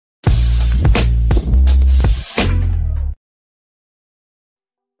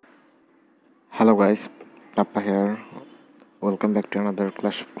Hello guys, pAppA here. Welcome back to another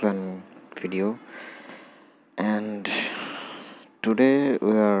Clash of Clan video. And today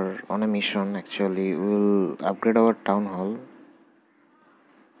we are on a mission. Actually, we will upgrade our town hall,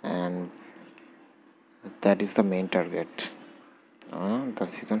 and that is the main target. The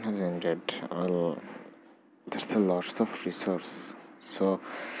season has ended. Well, there's a lot of resource. So,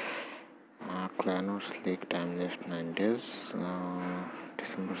 clan wars league time left 9 days.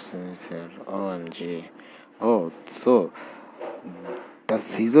 December season is here. OMG. Oh, so the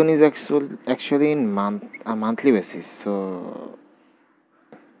season is actually in a monthly basis, so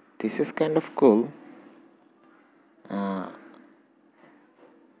this is kind of cool. Oh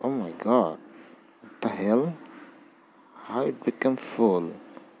my god, what the hell, how it became full.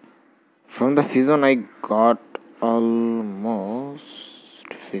 From the season I got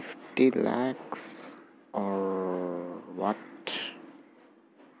almost 50 lakhs or what,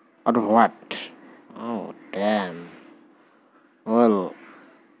 oh damn. Well,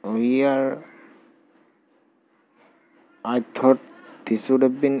 I thought this would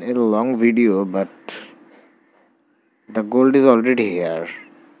have been a long video, but the gold is already here.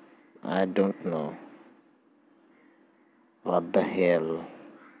 I don't know. What the hell?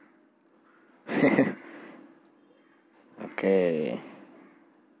 Okay.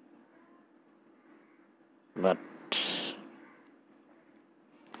 But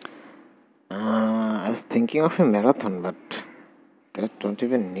I was thinking of a marathon, but that don't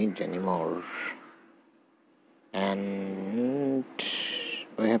even need anymore. And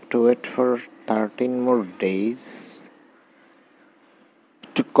we have to wait for 13 more days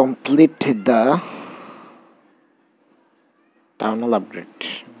to complete the town hall upgrade.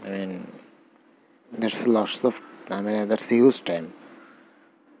 I mean, that's that's a huge time.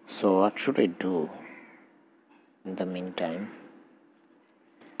 So what should I do in the meantime?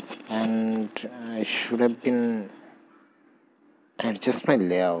 And I should have been adjust my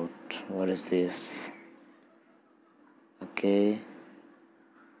layout. What is this? Okay.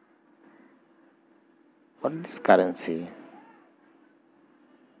 What is this currency?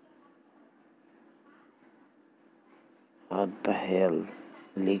 What the hell?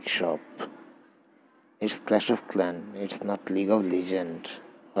 League shop. It's Clash of Clan. It's not League of Legend.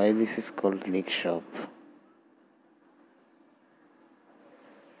 Why this is called League shop?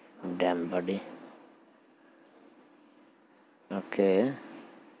 Damn buddy. Okay.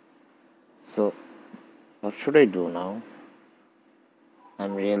 So what should I do now?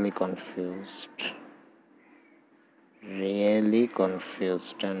 I'm really confused.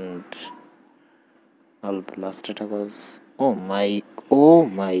 And all the last attack was oh my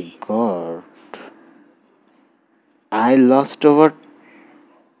god. I lost over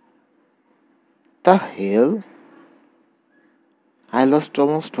the hell. I lost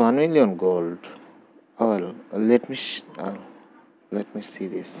almost 1 million gold. Oh well, let me see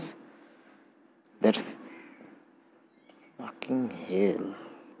this. That's fucking hell.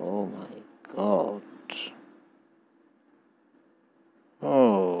 Oh my god.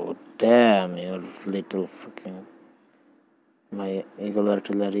 Oh damn, you little fucking my eagle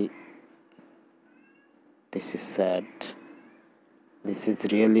artillery. This is sad. This is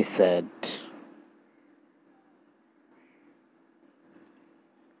really sad.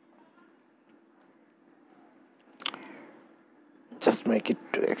 Just make it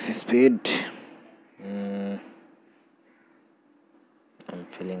to X speed. I'm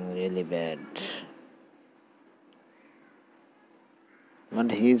feeling really bad.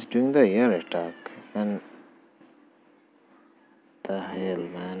 But he's doing the air attack, and the hell,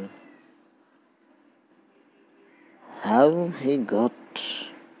 man. How he got?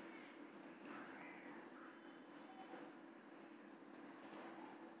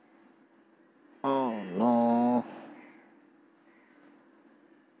 Oh no.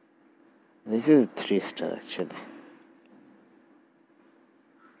 This is 3-star actually.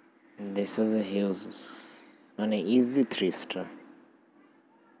 This was a huge, an easy 3-star.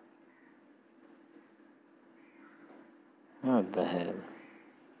 What the hell?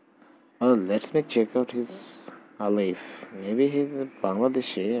 Oh, let me check out his Alif. Maybe he's a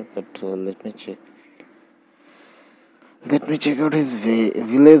Bangladeshi, but let me check. Let me check out his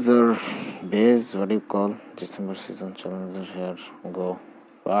village or base. What do you call? December season challenger here. Go.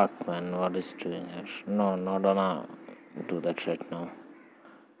 Fuck man, what is doing here? No, not gonna do that right now.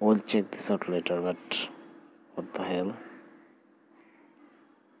 We'll check this out later, but what the hell?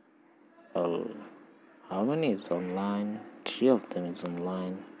 Well, how many is online? 3 of them is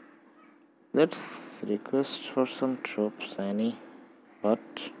online. Let's request for some troops, Annie.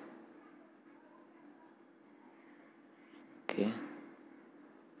 What? Okay.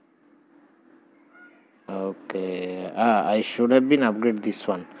 Okay, I should have been upgrade this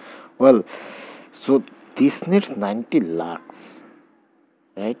one. Well, so this needs 90 lakhs,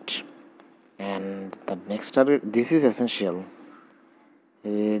 right? And the next target, this is essential.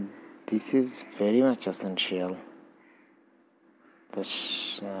 This is very much essential. The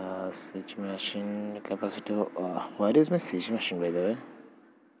siege machine capacity. Where is my siege machine, by the way?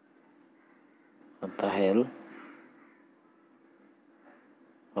 What the hell?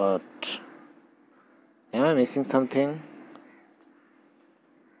 What? Am I missing something?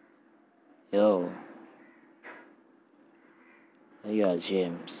 Yo. Yeah,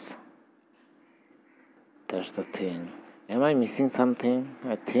 James. That's the thing. Am I missing something?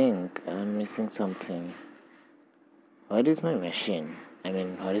 I think I'm missing something. Where is my machine? I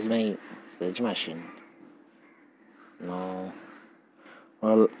mean, where is my siege machine? No.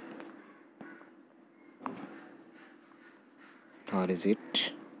 Well, where is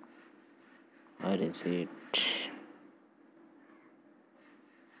it? Where is it?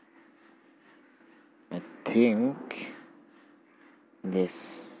 I think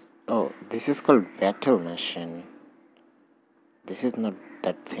this. Oh, this is called battle machine. This is not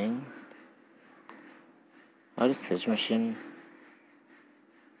that thing. What is siege machine?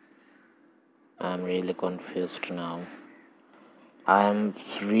 I'm really confused now. I'm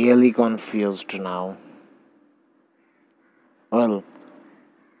really confused now. Well,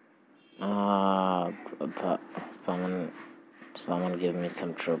 someone give me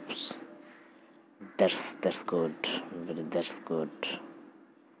some troops. That's good. That's good.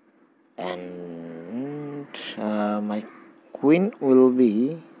 And my queen will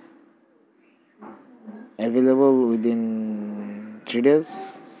be available within 3 days.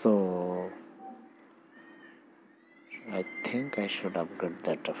 So I think I should upgrade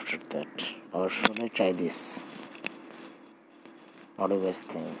that after that. Or should I try this? What do you guys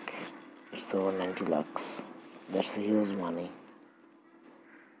think? It's over 90 lakhs. That's a huge money.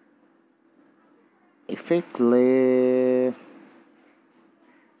 If I play,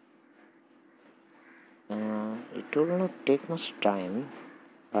 it will not take much time,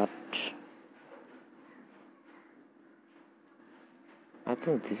 but I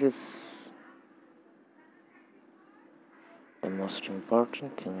think this is the most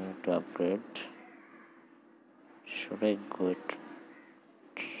important thing to upgrade. Should I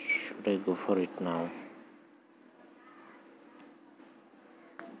go for it now?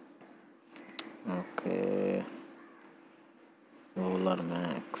 Okay, roller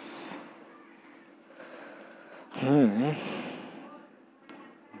max.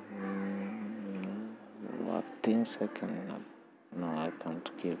 What things I can? No, I can't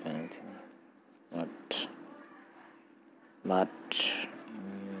give anything. But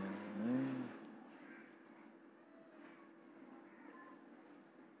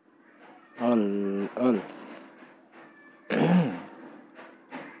all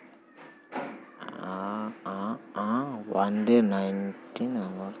 1 day 19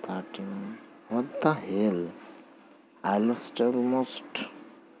 hours 13. What the hell? I lost almost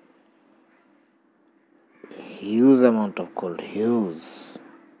huge amount of gold. Huge.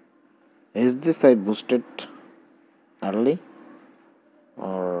 Is this I boosted early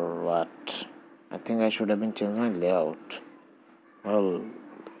or what? I think I should have been changed my layout. Well,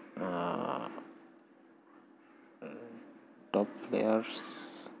 top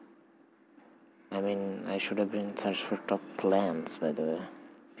players. I mean, I should have been searched for top clans, by the way.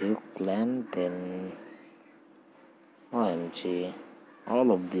 View clan, then OMG.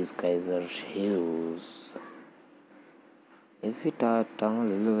 All of these guys are huge. Is it a tunnel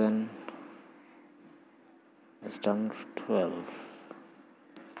 11? It's tunnel 12.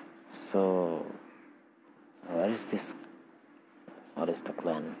 So, where is this? What is the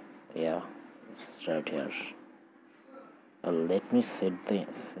clan? Yeah, it's right here. Let me set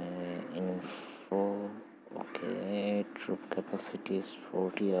this info. Okay, troop capacity is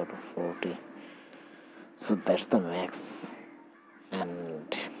 40 out of 40. So that's the max.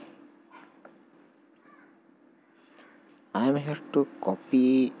 And I'm here to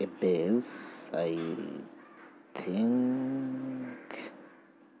copy a base. I think.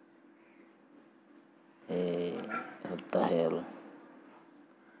 What the hell?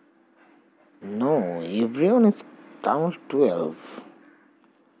 No, everyone is down 12.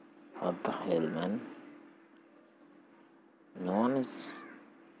 What the hell, man? No one is.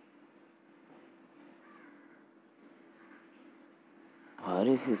 Where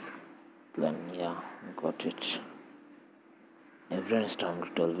is his clan? Yeah, got it. Everyone is down to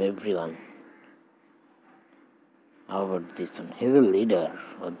 12. Everyone. How about this one? He's a leader.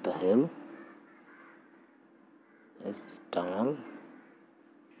 What the hell? Is tunnel?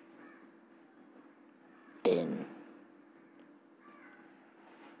 10.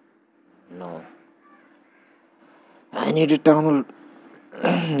 No. I need a town hall.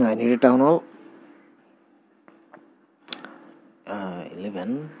 I need a town hall.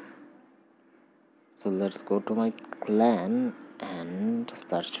 11. So let's go to my clan and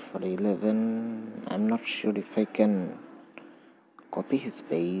search for 11. I'm not sure if I can copy his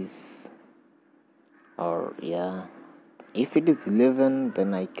base, or yeah, if it is 11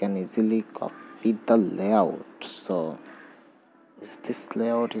 then I can easily copy the layout. So is this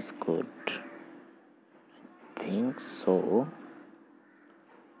layout is good? I think so.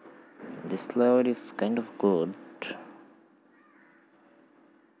 This layout is kind of good.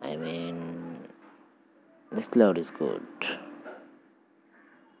 I mean, this layout is good.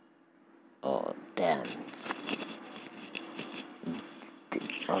 Oh damn.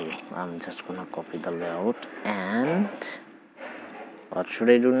 Oh, I'm just gonna copy the layout. And what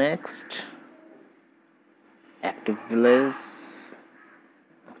should I do next? Active village.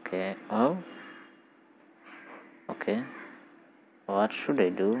 Okay. Oh, okay. What should I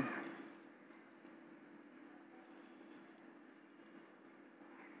do?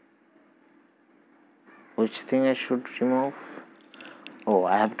 Which thing I should remove? Oh,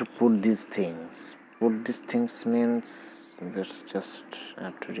 I have to put these things. Put these things means there's just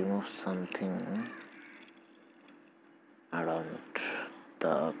have to remove something around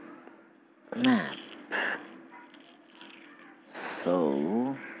the map.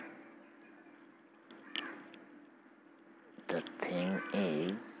 So the thing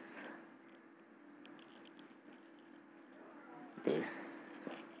is this.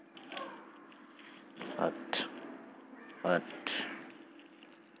 What?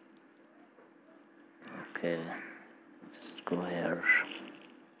 Okay, just go here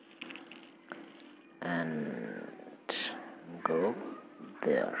and go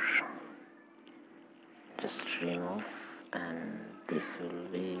there. Just remove, and this will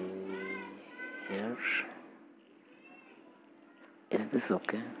be here. Is this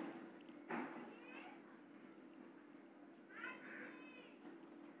okay?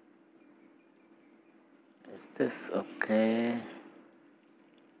 Is this okay?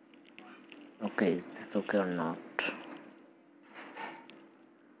 Okay, is this okay or not?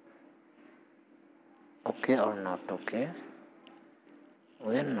 Okay or not okay?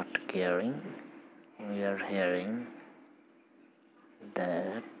 We are not caring. We are hearing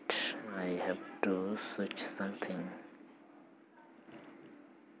that I have to switch something.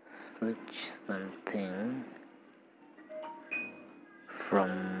 Switch something from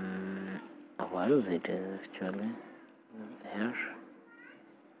where is it actually? Here.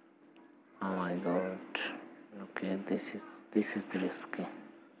 Oh my god. Okay, this is risky.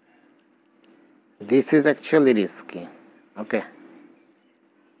 This is actually risky. Okay.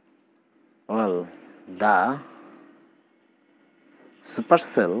 Well, the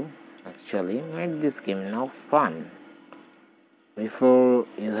Supercell actually made this game now fun. Before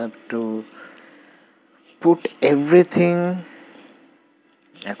you have to put everything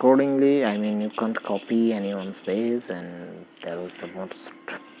accordingly. I mean, you can't copy anyone's base, and that was the most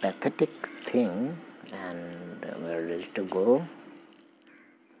pathetic thing. And we're ready to go.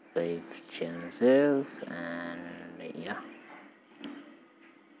 Save changes, and yeah,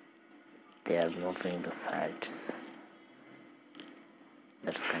 they are moving the sides.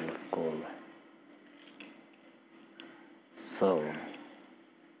 That's kind of cool. So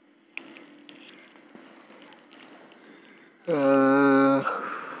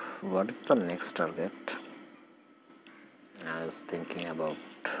what is the next target? I was thinking about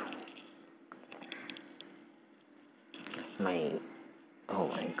my, oh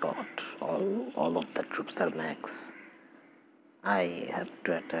my god, all of the troops are max. I have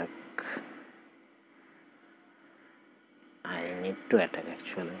to attack. I need to attack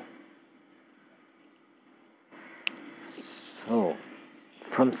actually. So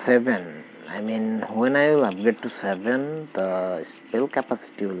from 7, I mean, when I will upgrade to 7, the spell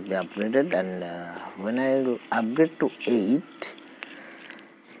capacity will be upgraded, and when I will upgrade to 8,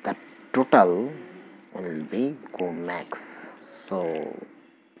 the total will be go max. So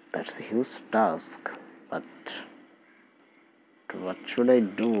that's a huge task, but what should I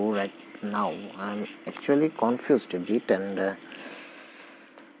do right now? I'm actually confused a bit. And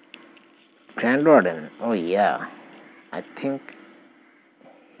Grand Warden, oh yeah, I think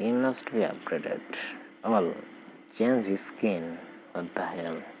he must be upgraded. Well, change his skin. What the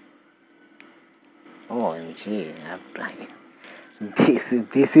hell? OMG,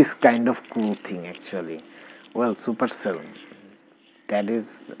 this is kind of cool thing actually. Well, Supercell, that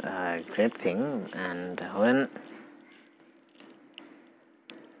is a great thing. And when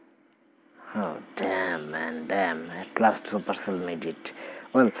Oh, damn, man, damn. At last Supercell made it.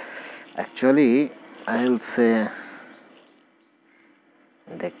 Well, actually, I'll say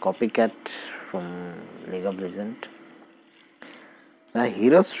the copycat from League of Legends. The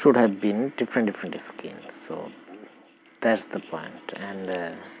heroes should have been different skins, so that's the point.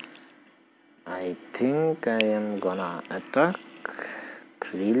 And I think I am gonna attack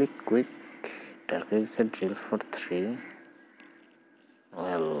really quick. Dark Elixir drill for 3.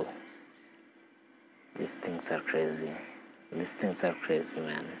 Well, these things are crazy. These things are crazy,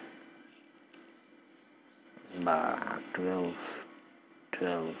 man. But 12.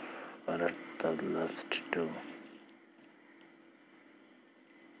 What are the last 2?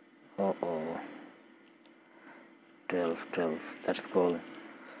 Oh. 12. That's cool.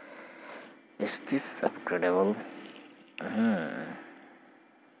 Is this upgradable?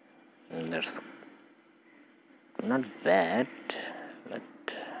 That's not bad,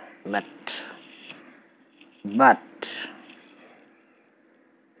 but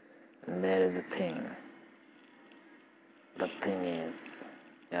there is a thing. The thing is,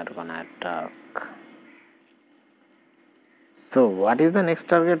 you are gonna attack. So what is the next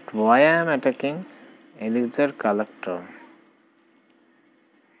target? Why I am attacking? Elixir collector.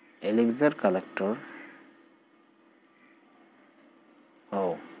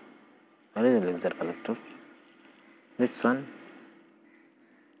 Oh, what is elixir collector? This one.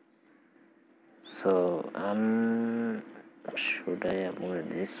 So should I upgrade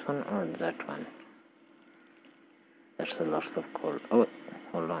this one or that one? That's a lot of gold. Oh,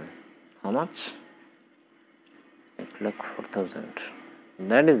 hold on. How much? 8,04,000.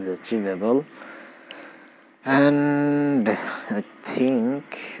 That is achievable. And I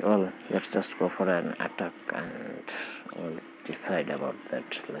think, well, let's just go for an attack and we'll decide about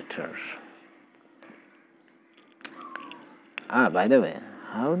that later. By the way,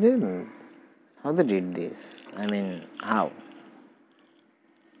 how they did this? I mean, how?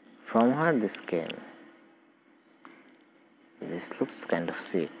 From where this came? This looks kind of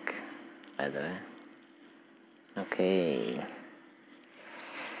sick, by the way. Okay.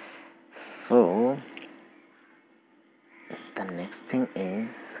 So the next thing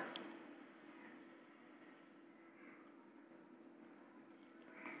is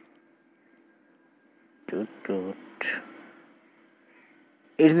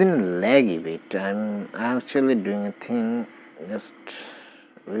it's been laggy bit. I'm actually doing a thing. Just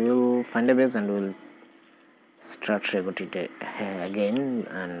we'll find a base and we'll start Regot it again,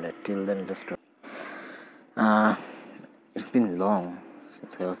 and till then just it's been long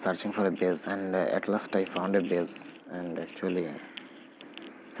since I was searching for a base, and at last I found a base, and actually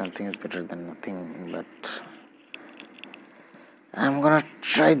something is better than nothing. But I'm gonna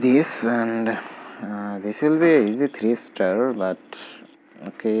try this, and this will be easy 3-star, but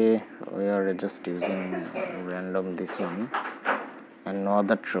okay, we are just using random this one and no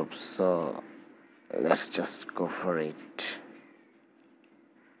other troops, so let's just go for it.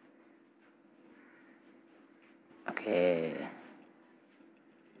 Okay.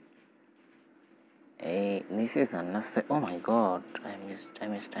 Hey, this is unnecessary. Oh my god, I missed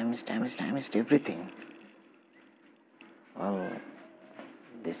everything. Well,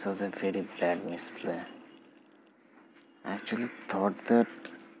 this was a very bad misplay. I actually thought that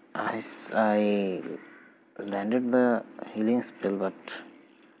I landed the healing spell, but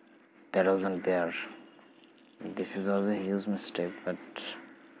that wasn't there. This was a huge mistake, but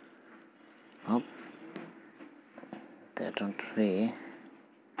hope that won't be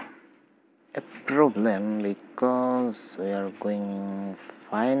a problem because we are going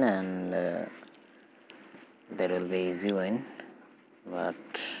fine, and there will be easy win, but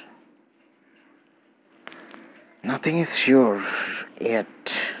nothing is sure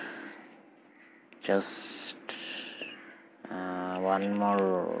yet. Just 1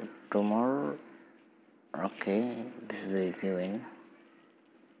 more, 2 more. Okay, this is the easy win.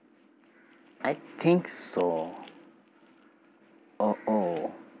 I think so.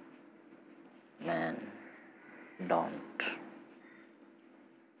 Oh, man, don't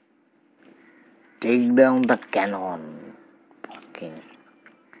take down the cannon. Fucking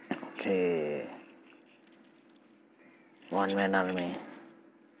okay. 1-man army.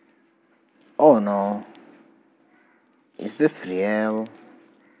 Oh no, is this real?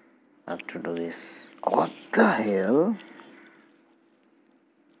 I have to do this. What the hell?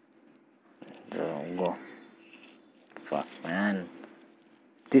 Go. Fuck, man.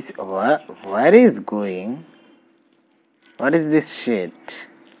 This where is going? What is this shit?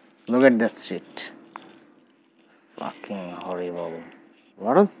 Look at this shit. Fucking horrible.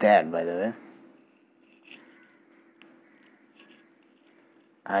 What was that, by the way?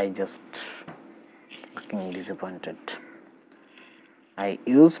 I just fucking disappointed. I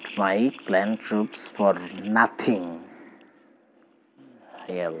used my clan troops for nothing.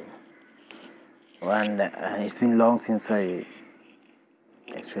 Hell. And it's been long since I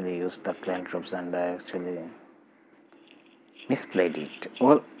actually used the clan troops, and I actually misplayed it.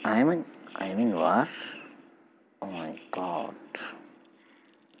 Well, I'm in war. Oh my god.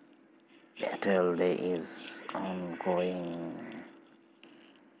 Battle day is ongoing.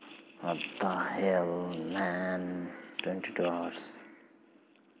 What the hell, man? 22 hours.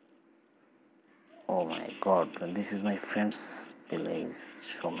 Oh my god, this is my friend's village,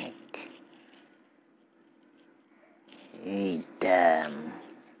 Shomik. Hey, damn.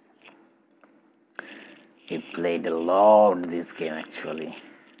 He played a lot this game actually.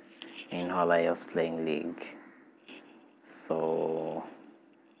 Meanwhile, I was playing League. So,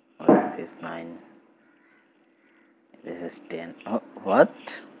 what is this? 9. This is 10. Oh,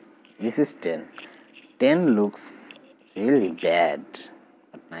 what? This is 10. 10 looks really bad,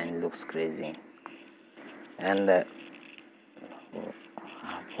 but 9 looks crazy. And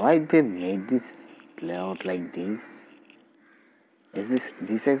why they made this layout like this? Is this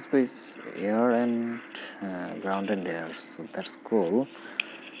expo is air and ground and air, so that's cool,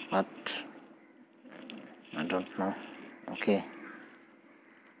 but I don't know. Okay,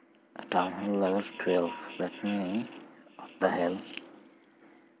 town hall level 12. Let me. What the hell?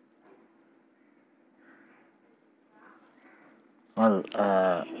 Well,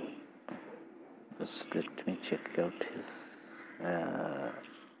 just let me check out his.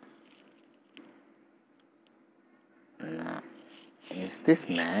 Nah. Is this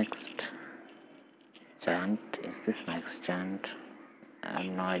maxed? Chant? Is this max chant? I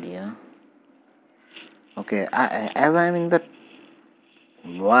have no idea. Okay, as I'm in the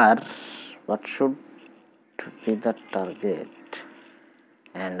war, what should be the target?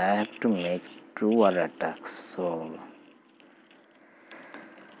 And I have to make 2 war attacks, so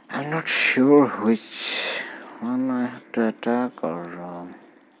I'm not sure which one I have to attack or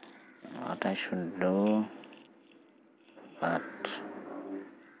what I should do, but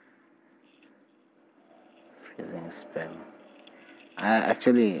freezing spell.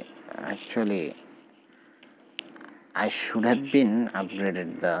 Actually, I should have been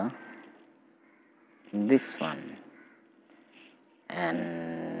upgraded this one.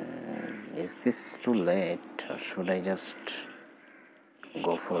 And is this too late, or should I just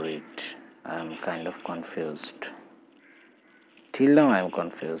go for it? I'm kind of confused. Till now I'm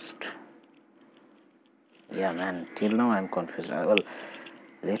confused. Yeah, man, till now I'm confused. Well,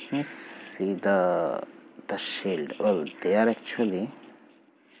 let me see the shield. Well, they are actually.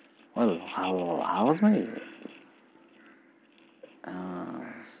 Well, how was my?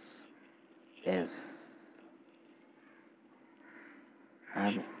 Yes.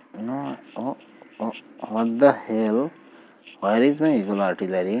 No. Oh, what the hell? Where is my eagle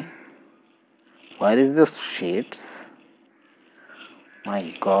artillery? Where is the sheets? My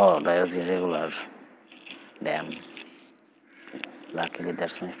god, I was irregular. Damn. Luckily,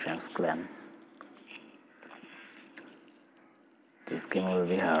 that's my friend's clan. This game will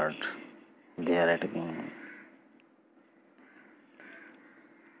be hard. They are attacking.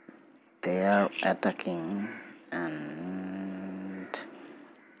 And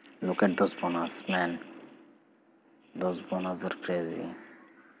look at those bonus, man. Those bonus are crazy.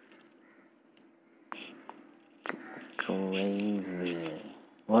 Crazy.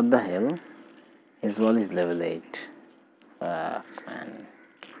 What the hell? His wall is level 8. Fuck, man.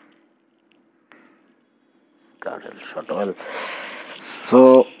 Scarlet shot. Well,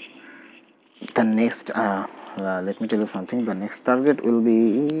 so the next, let me tell you something. The next target will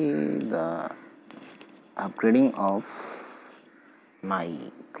be the upgrading of my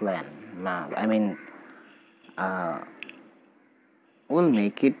clan. I mean, we'll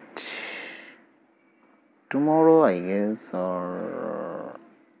make it tomorrow, I guess, or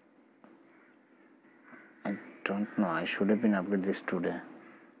I don't know. I should have been upgraded this today,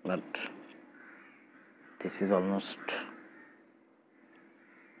 but this is almost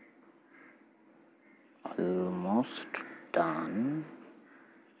done.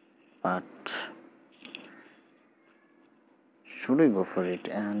 But should we go for it?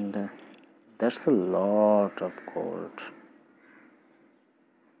 And that's a lot of gold.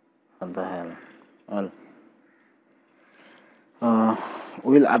 What the hell? Well,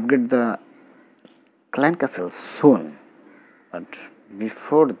 we'll upgrade the clan castle soon, but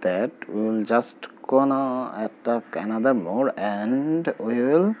before that we will just gonna attack another more, and we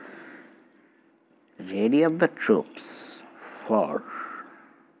will ready up the troops for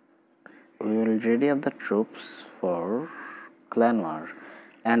clan war.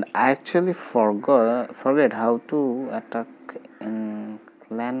 And I actually forget how to attack in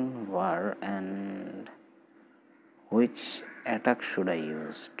clan war, and which attack should I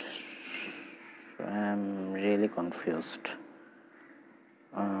use? I'm really confused.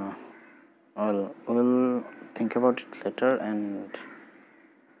 We'll think about it later, and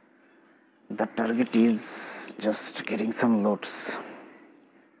the target is just getting some loot.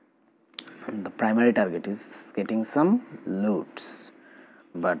 The primary target is getting some loot,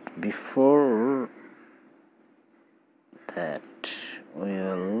 but before that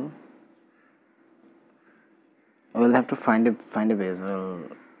we'll have to find a base. We'll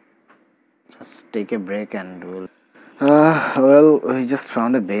just take a break and we'll well, we just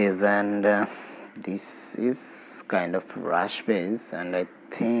found a base, and this is kind of rush base, and I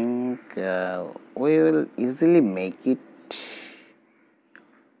think we will easily make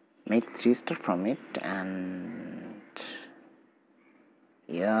 3-star from it, and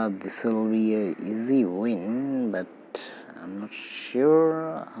yeah, this will be a easy win, but I'm not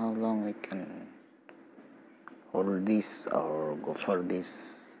sure how long we can hold this or go for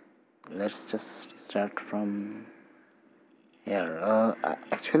this. Let's just start from here.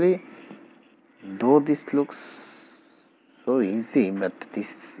 Actually, though this looks so easy, but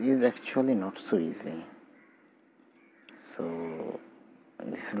this is actually not so easy, so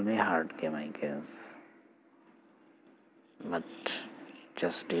this will be a hard game, I guess, but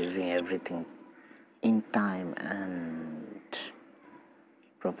just using everything in time and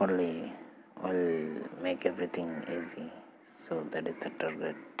properly will make everything easy. So that is the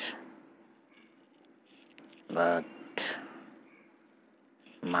target, but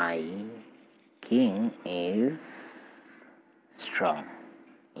my king is strong.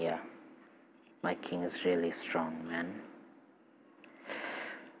 Yeah, my king is really strong, man.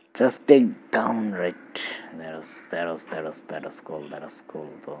 Just take down, right? That was cool. That was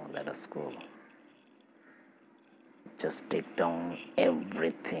cool. Just take down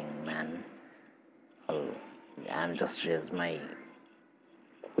everything, man. Oh, I'm just raise my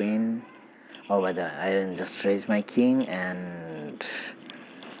queen. Oh, whether I just raise my king, and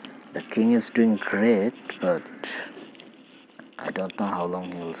the king is doing great, but I don't know how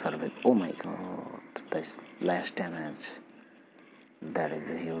long he will survive. Oh my god, the splash damage. That is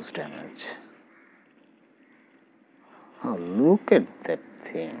a huge damage. Oh, look at that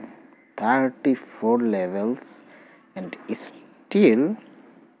thing. 34 levels, and still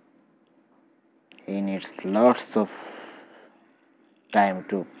he needs lots of time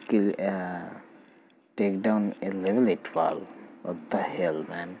to take down a level 8 wall. What the hell,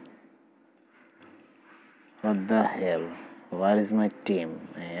 man? What the hell? Where is my team?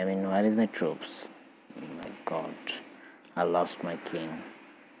 I mean, where is my troops? Oh my god, I lost my king.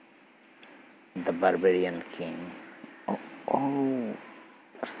 The barbarian king. Oh,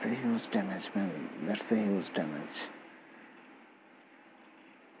 that's a huge damage, man. That's a huge damage.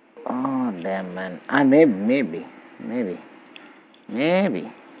 Oh, damn, man. Maybe.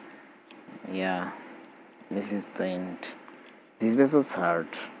 Yeah, this is the end. This base was hard.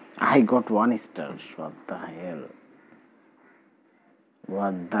 I got 1 star. What the hell?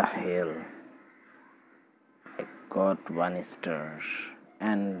 I got 1 star.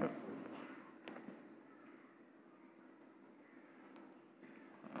 And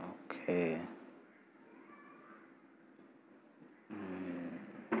okay.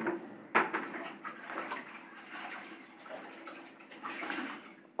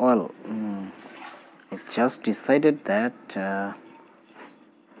 Well, I just decided that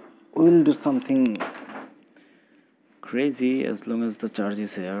we'll do something crazy as long as the charge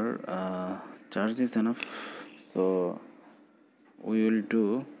is here. Charge is enough, so we will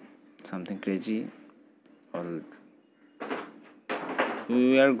do something crazy. Well,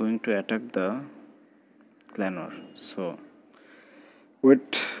 we are going to attack the clan war. So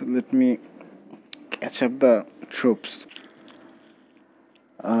wait, let me catch up the troops.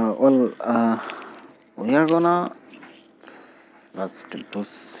 We are gonna first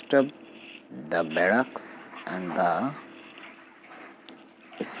boost up the barracks and the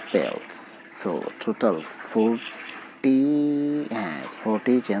spells. So total 40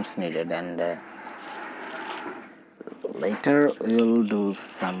 gems needed, and later we will do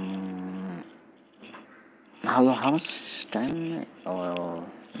some. How much time?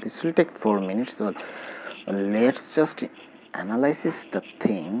 This will take 4 minutes. So let's just analyze the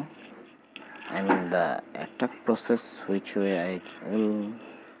thing. I mean the attack process, which way I will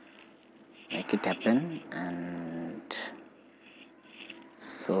make it happen. And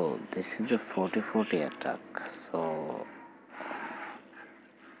so this is a 40-40 attack. So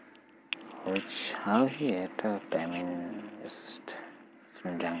how he attacked, I mean, just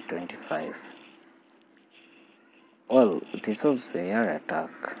rank 25. Well, this was air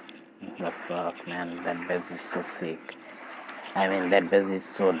attack. The fuck, man, that base is so sick. I mean, that base is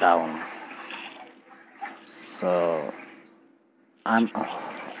so down. So I'm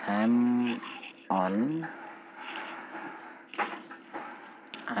on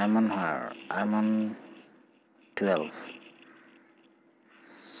her. I'm on 12.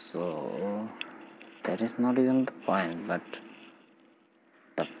 So that is not even the point, but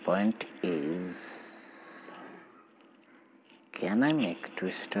the point is, can I make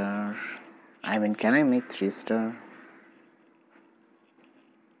 2-star? I mean, can I make 3-star?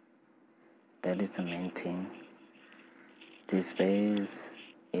 That is the main thing. This base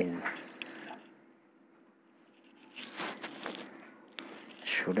is,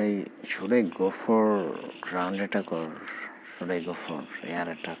 should I go for ground attack or should I go for air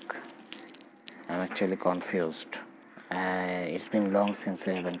attack? I'm actually confused. It's been long since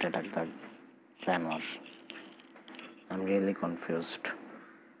I haven't attacked the clan war. I'm really confused.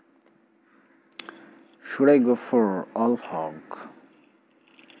 Should I go for all hog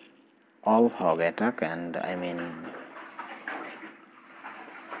attack, and I mean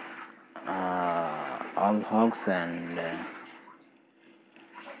all hogs and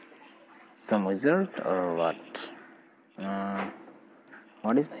some wizard, or what?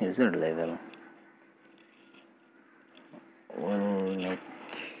 What is my wizard level? We'll make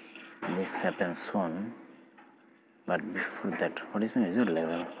this happen soon, but before that, what is my wizard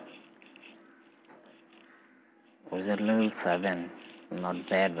level? Wizard level 7. Not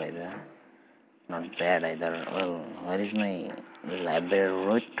bad not bad either. Well, where is my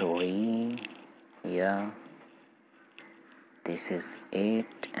laboratory? Yeah, this is 8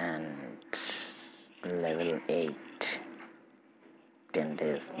 and level 8. 10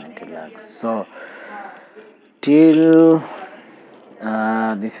 days, 90 lakhs. So till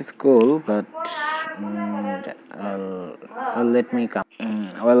this is cool, but let me come.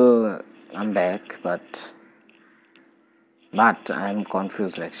 Well, I'm back, but I'm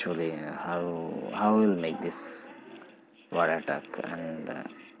confused actually. How we'll make this war attack, and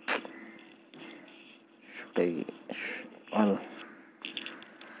well,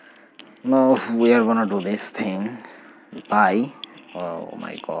 no, we are gonna do this thing. Bye. Oh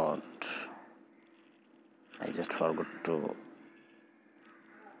my god, I just forgot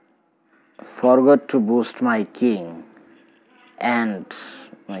to boost my king, and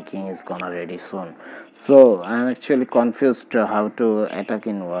my king is gonna ready soon. So I'm actually confused how to attack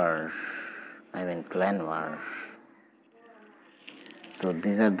in war. I mean clan war. So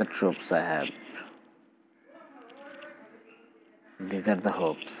these are the troops I have. These are the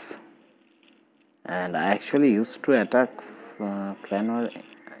hopes. And I actually used to attack clan war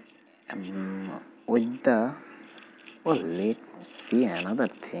with the. Oh, let me see another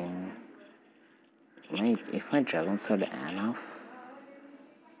thing. If my dragons are enough.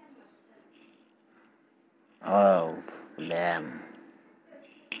 Oh, damn.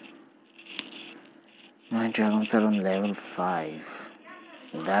 My dragons are on level 5.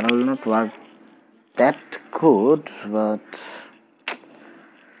 That will not work that good, but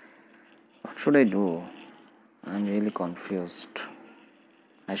what should I do? I'm really confused.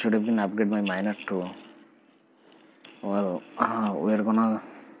 I should have been upgrade my miner too. Well, we're gonna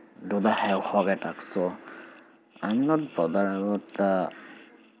do the hog attack, so I'm not bothered about the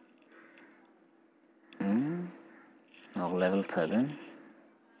level 7.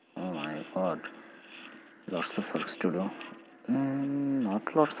 Oh my god, lots of works to do.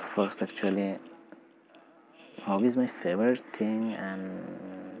 Not lots of works actually. Hog is my favorite thing, and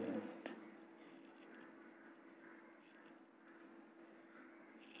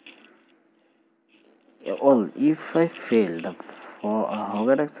well, if I fail, the hog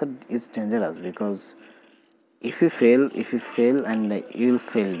attack is dangerous, because if you fail, and you'll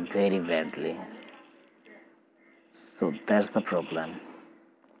fail very badly. So that's the problem.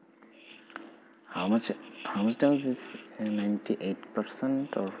 How much damage is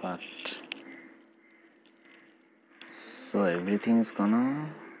 98% or what? So everything's gonna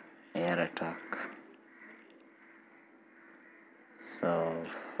air attack. So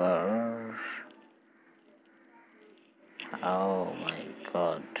for, oh my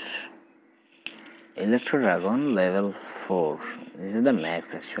god, Electro Dragon level 4. This is the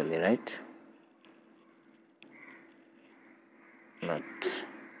max actually, right? But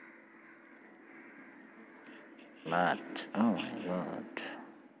oh my god.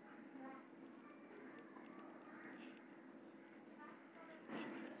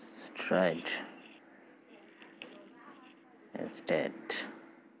 Stride is dead.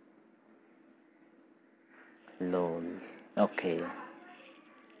 Lol. Okay.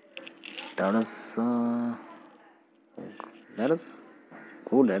 that is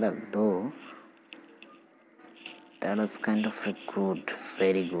good attack though. That was kind of a good,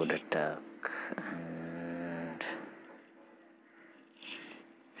 very good attack. And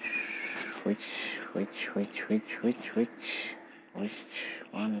which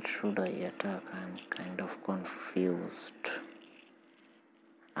one should I attack? I'm kind of confused.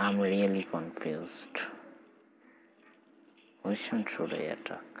 I'm really confused. Which one should I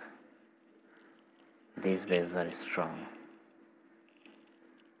attack? These bays are strong.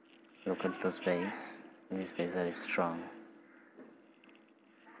 Look at those bays. These bays are strong.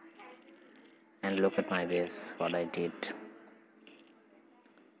 And look at my base, what I did.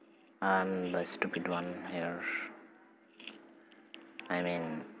 I'm the stupid one here. I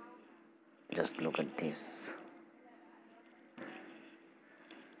mean, just look at this.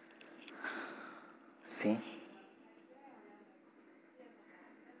 See?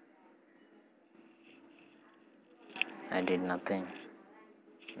 I did nothing.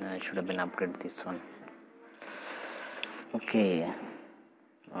 I should have been upgraded this one. Okay.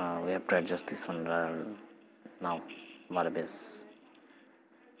 We have to adjust this one now. Barbase.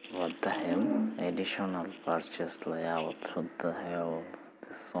 What the hell? Additional purchase layout. What the hell?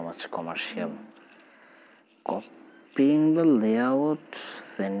 This is so much commercial. Copying the layout,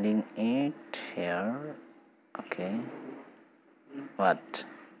 sending it here. Okay. What?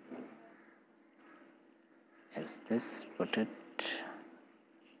 Is this put it?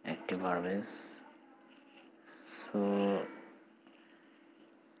 Active Barbase. So.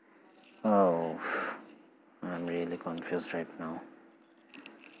 Oh. I'm really confused right now.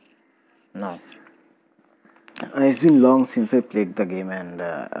 No. It's been long since I played the game, and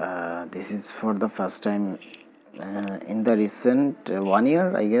this is for the first time in the recent 1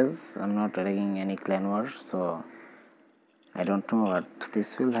 year, I guess. I'm not taking any clan war, so I don't know what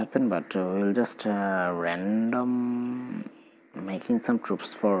this will happen, but we'll just random making some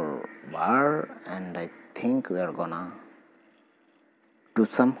troops for war, and I think we are gonna do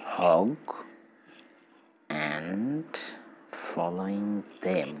some hog and following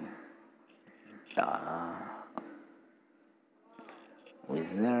them. The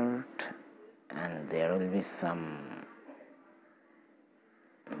wizard, and there will be some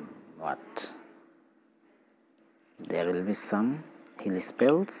what? There will be some heal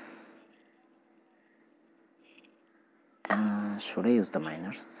spells. Should I use the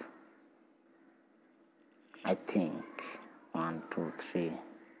miners? I think 1, 2, 3.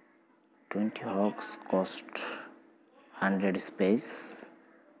 20 hogs cost 100 space.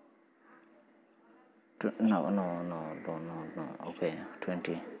 No. Okay,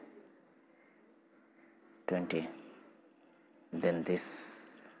 20. Then this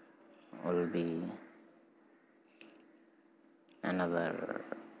will be another.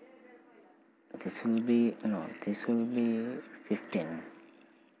 This will be 15,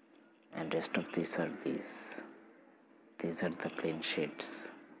 and rest of these are these. These are the clean sheets.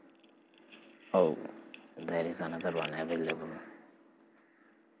 Oh, there is another one available.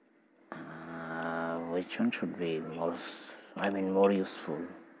 Which one should be more useful?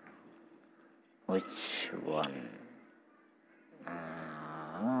 Which one?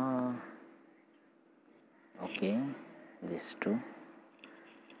 Okay, these two.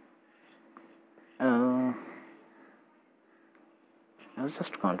 I was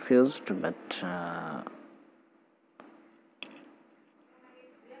just confused, but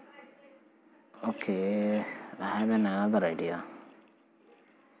okay, I have another idea.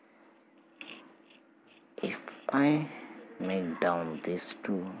 If I make down these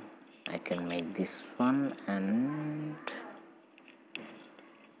two, I can make this one, and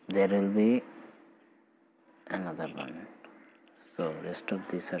there will be another one. So rest of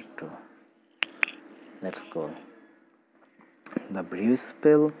these are 2. Let's go. The brew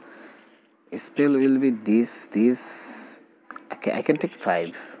spell will be this. Okay, I can take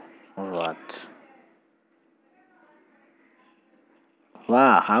 5 or what?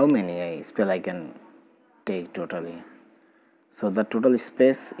 Wow, how many spell I can take totally? So the total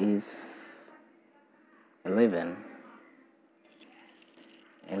space is 11.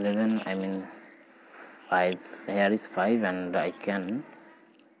 I mean 5. Here is 5, and I can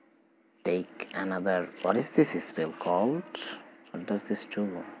take another. What is this spell called? What does this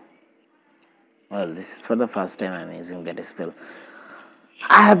do? Well, this is for the first time I'm using that spell.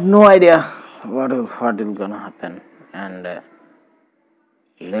 I have no idea what will gonna happen. And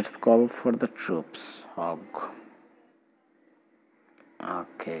let's call for the troops. Hog.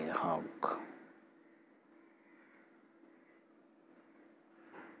 Okay, hog.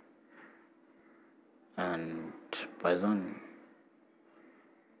 And poison.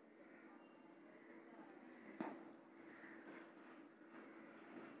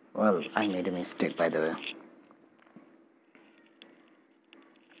 Well, I made a mistake, by the way.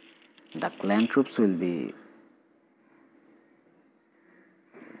 The clan troops will be...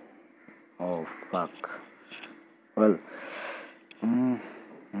 Oh, fuck. Well...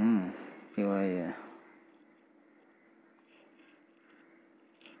 PY...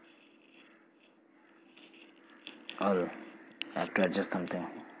 Oh, I have to adjust something.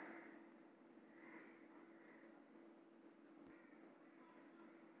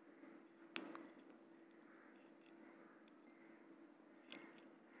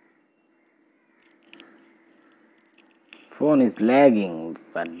 Phone is lagging,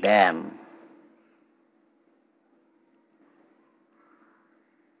 but damn.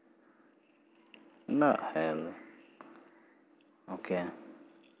 The hell. Okay.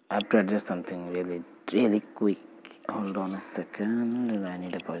 I have to adjust something really quick. Hold on a second. I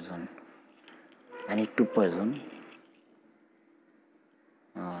need a poison. I need 2 poison.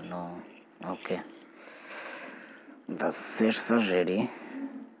 Oh no. Okay. The sets are ready.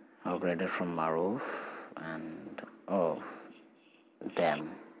 Upgraded from Maruf. And oh, damn.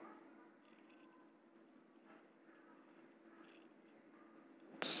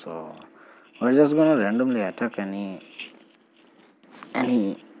 So we're just gonna randomly attack any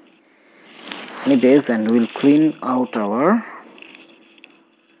base, and we'll clean out our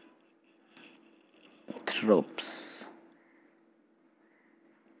troops.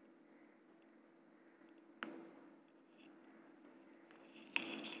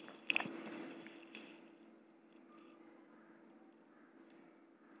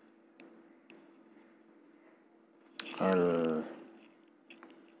 Well,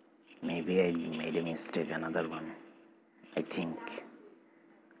 maybe I made a mistake, another one, I think.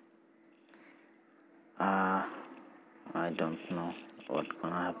 I don't know what's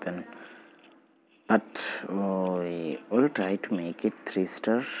gonna happen, but we will try to make it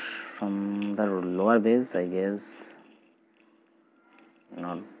 3-star from the lower base, I guess.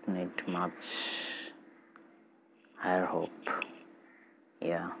 Not need much higher hope.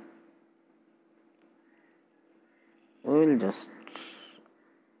 Yeah, we will just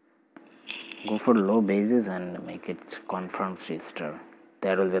go for low bases and make it confirm 3-star.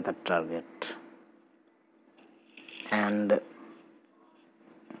 That will be the target. And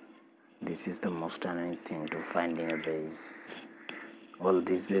this is the most annoying thing to finding a base. Well,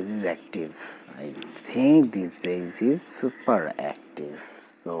 this base is active. I think this base is super active,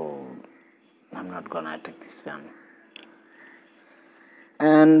 so I'm not gonna attack this one.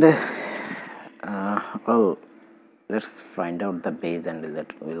 And well, let's find out the base and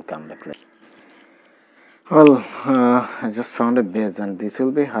we'll come back later. Well, I just found a base, and this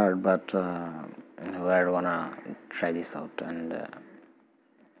will be hard, but we're gonna try this out. And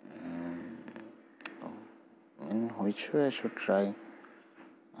in which way I should try?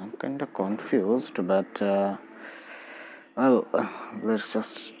 I'm kind of confused, but well, let's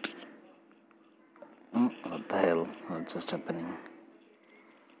just... what the hell? What's just happening?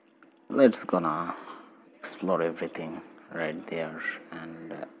 Let's gonna explore everything right there.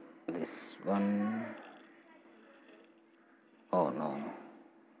 And this one... oh no.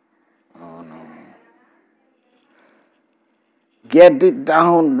 Oh no. Get it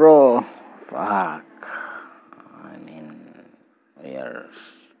down, bro. Fuck. I mean,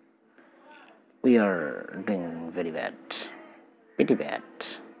 we are doing very bad. Pretty bad.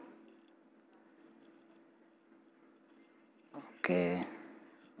 Okay.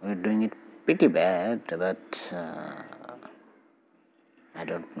 We're doing it pretty bad, but I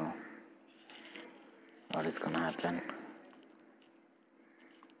don't know what is gonna happen.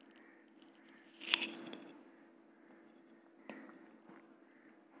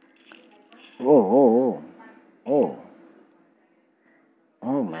 Oh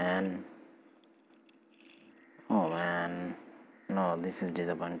man. Oh man. No, this is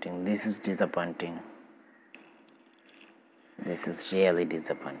disappointing. This is disappointing. This is really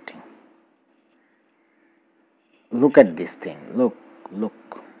disappointing. Look at this thing. Look.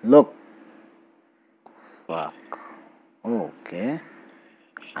 Fuck. Okay.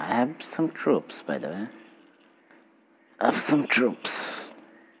 I have some troops, by the way. I have some troops.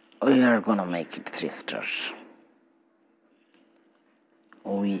 We are gonna make it 3-stars.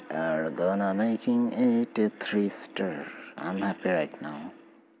 We are gonna making it a 3-star. I'm happy right now.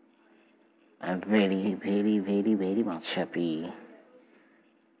 I'm very much happy.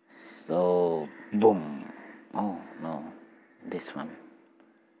 So, boom. Oh no, this one.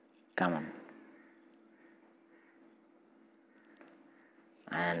 Come on.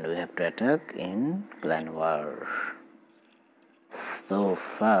 And we have to attack in clan war. So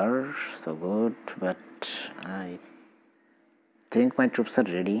far, so good, but I think my troops are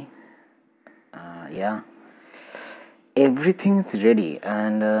ready. Yeah, everything is ready,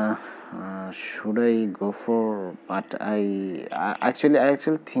 and should I go for? But I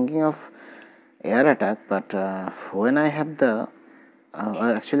actually thinking of air attack, but when I have the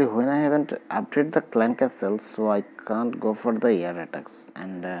actually when I haven't updated the clan castle, so I can't go for the air attacks,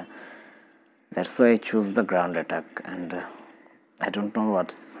 and that's why I choose the ground attack. And I don't know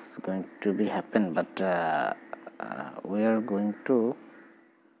what's going to be happen, but we are going to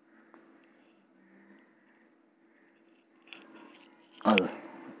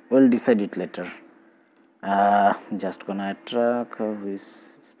we'll decide it later. Just gonna attack with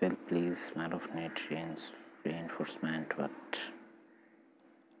spell, please. Man of nutrients, reinforcement, but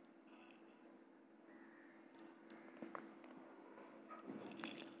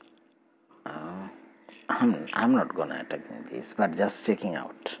I'm not gonna attack this, but just checking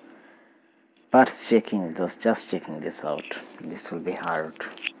out. But just checking this out. This will be hard.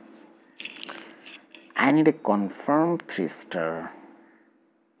 I need a confirmed 3-star,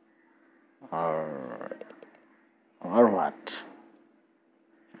 or what?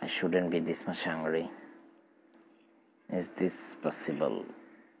 I shouldn't be this much hungry. Is this possible?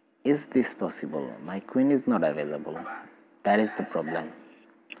 Is this possible? My queen is not available. That is the problem.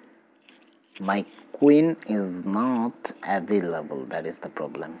 My queen is not available. That is the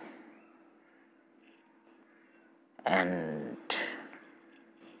problem. And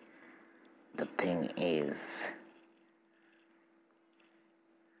the thing is,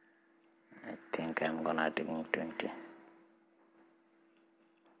 I think I'm gonna taking 20.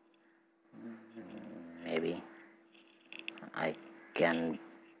 Maybe I can.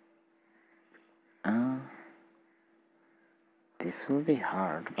 This will be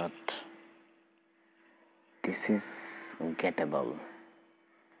hard, but this is gettable.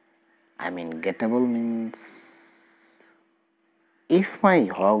 I mean, gettable means if my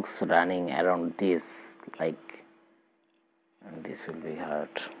hogs running around this, like, this will be hard.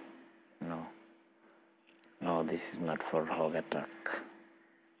 No, this is not for hog attack.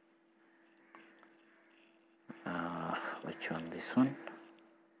 Which one? This one?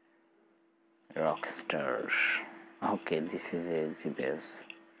 Rockstars. Okay, this is a easy base.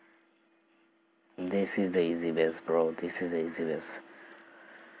 This is the easy base, bro. This is the easy base.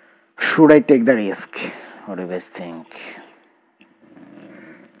 Should I take the risk? What do you guys think?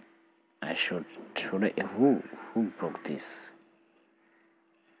 I should I? Who broke this?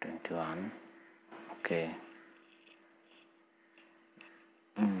 21. Okay.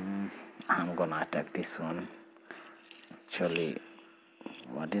 I'm gonna attack this one. Actually,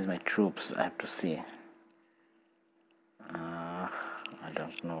 what is my troops? I have to see. I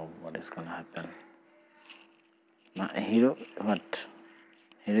don't know what is gonna happen. My hero, what?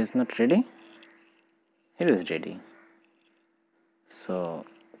 Hero is not ready? Hero is ready. So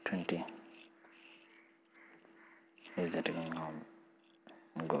 20. He's attacking home.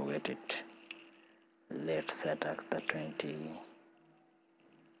 Go get it. Let's attack the 20.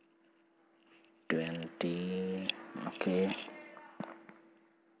 20.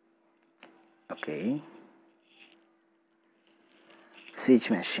 Okay. Siege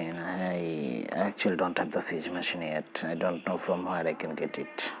machine. I actually don't have the siege machine yet. I don't know from where I can get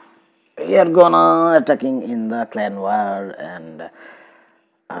it. We are gonna attacking in the clan war, and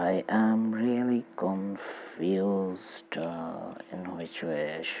I am really confused in which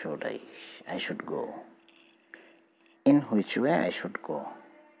way I should go. In which way I should go?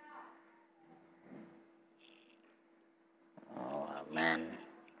 Oh man.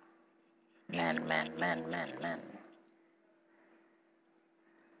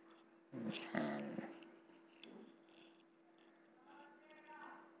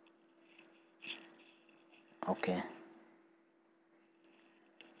 Okay.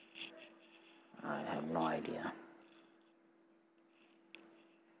 I have no idea.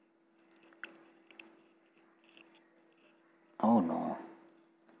 Oh no.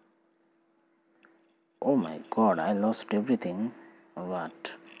 Oh my god, I lost everything.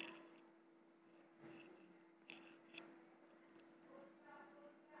 What?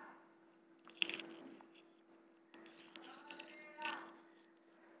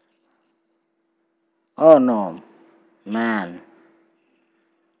 Oh no, man.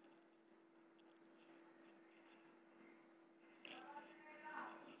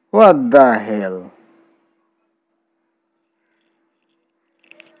 What the hell?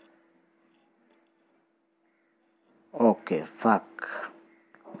 Okay, fuck.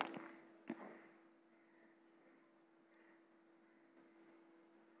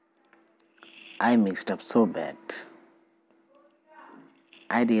 I mixed up so bad.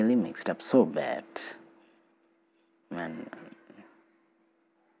 I really mixed up so bad. Man,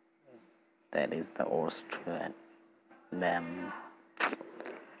 That is the worst one. Damn.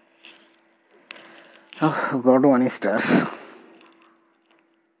 Oh, got 1 star.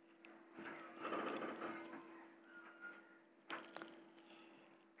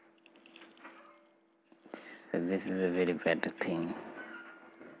 This is a very bad thing.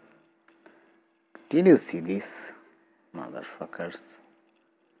 Did you see this? Motherfuckers.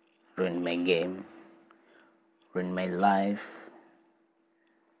 Ruined my game. Ruined my life.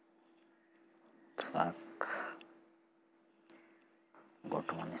 Fuck.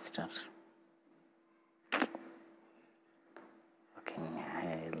 Got 1 star. Fucking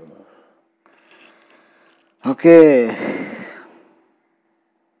hell. Okay.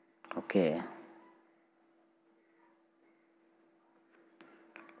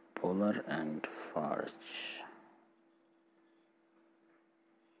 Polar and Forge.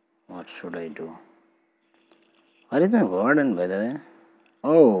 What should I do? Where is my warden, by the way?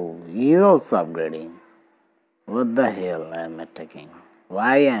 Oh, he is also upgrading. What the hell I am attacking?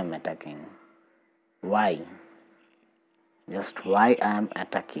 Why I am attacking? Why? Just why I am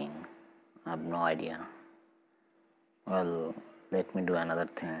attacking? I have no idea. Well, let me do another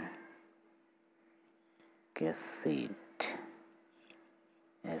thing. Acid.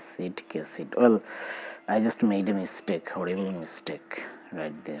 Well, I just made a mistake, horrible mistake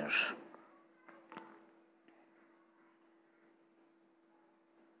right there.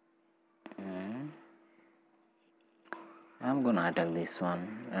 I'm gonna attack this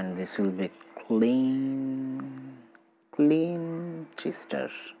one, and this will be clean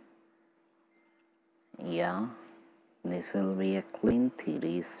 3-star. Yeah, this will be a clean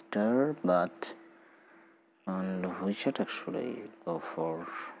 3-star, but and which attack should I go for?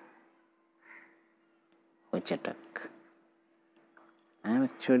 Which attack? I'm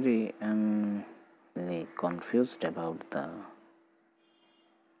actually really confused about the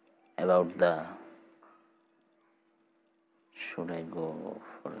should I go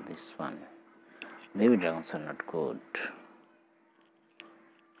for this one? Baby dragons are not good,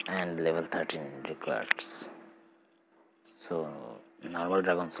 and level 13 requires, so normal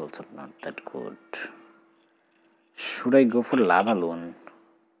dragons also not that good. Should I go for lava loon?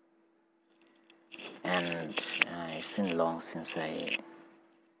 And it's been long since I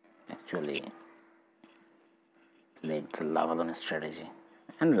actually played the lava loon strategy,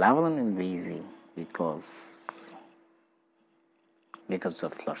 and lava loon will be easy because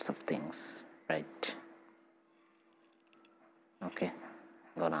of lots of things, right? Okay,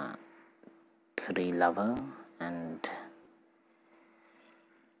 gonna 3 lava and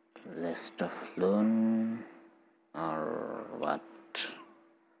list of loon or what,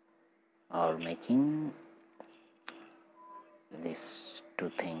 or making these 2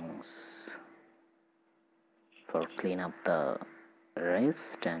 things for clean up the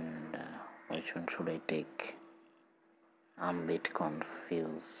rest. And which one should I take? I'm a bit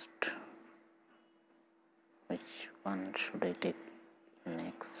confused. Which one should I take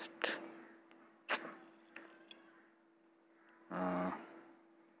next?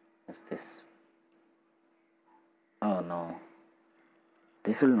 Is this? Oh no,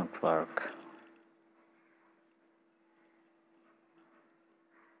 this will not work.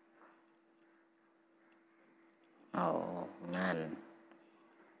 Oh man,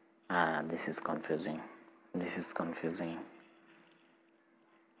 this is confusing.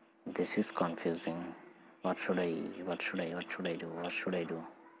 What should I do?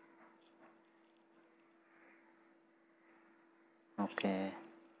 Okay,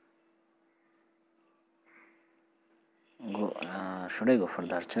 go. Should I go for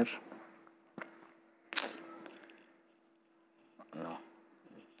the archer? No,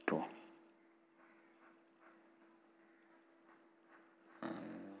 2. And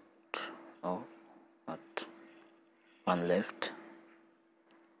oh, what? 1 left.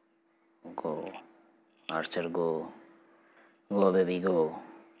 Go, archer, go baby, go.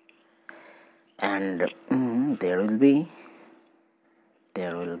 And there will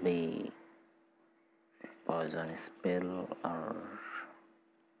be poison spell or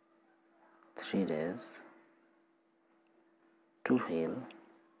 3 days to heal.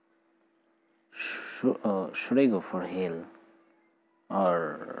 Should I go for heal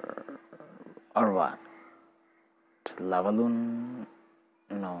or what? Lava loon?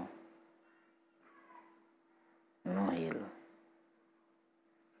 No heal.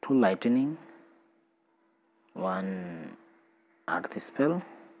 2 lightning, 1 earth spell,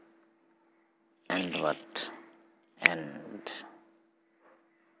 and what? And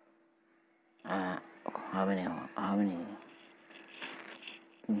how many?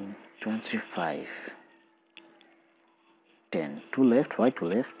 25, 10. 2 left. Why 2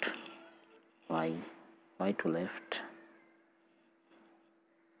 left? Why to left?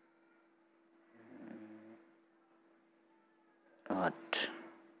 What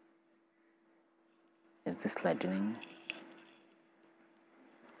is this lightning?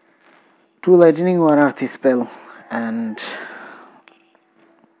 2 lightning, 1 earth spell, and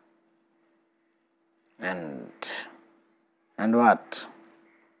what?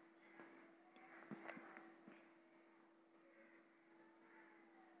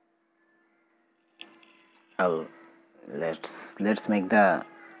 Oh, let's make the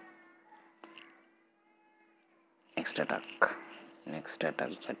next attack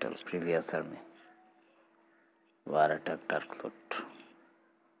battle. Previous army. War attack, dark loot.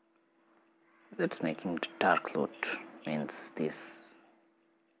 Let's make him dark loot. Means this.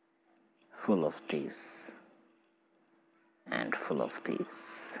 Full of these. And full of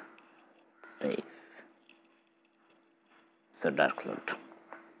these. Safe. So dark loot.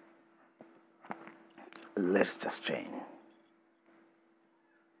 Let's just train.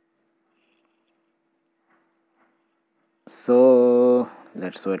 So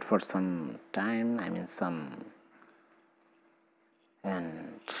let's wait for some time. I mean some.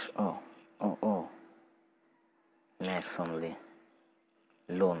 And oh, max only.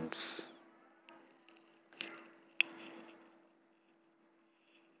 Loans.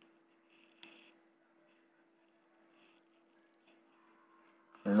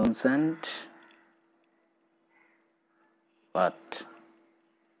 Loans and what?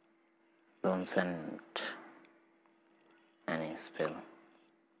 Loans and any spell.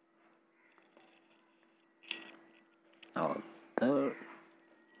 Oh, the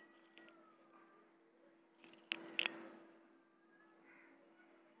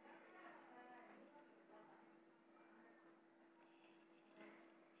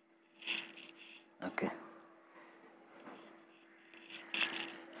okay.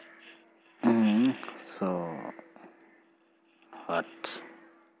 So what?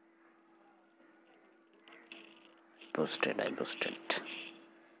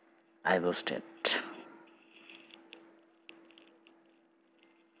 I boosted.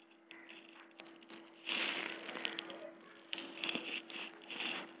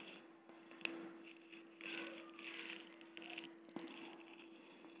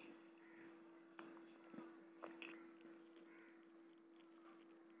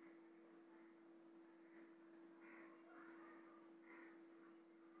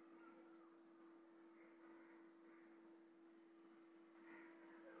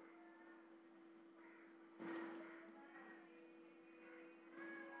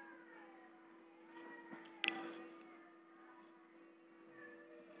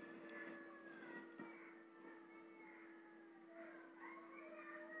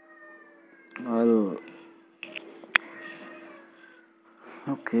 Well,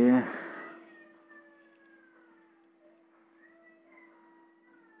 okay.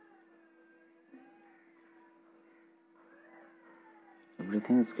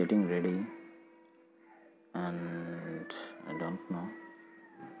 Everything is getting ready, and I don't know.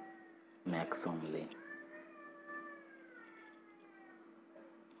 Max only.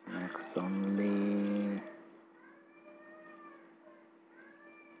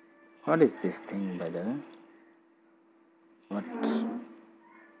 What is this thing, by the way? What?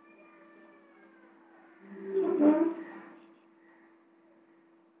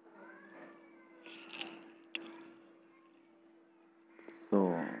 So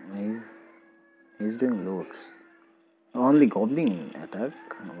he's doing loots. Only goblin attack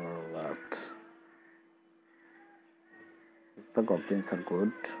or what? The goblins are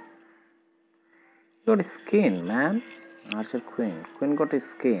good. Got a skin, man. Archer Queen. Queen got a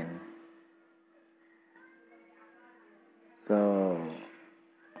skin. So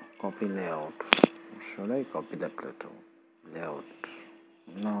copy layout. Should I copy that layout?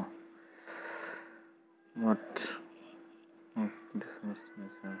 No. What?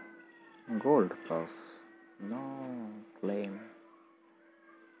 Gold plus. No. Claim.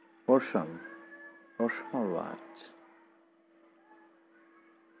 Portion or what?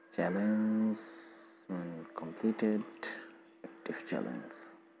 Challenge when completed. Active challenge.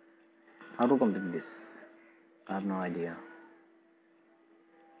 How to complete this? I have no idea.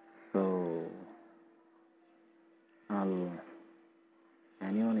 So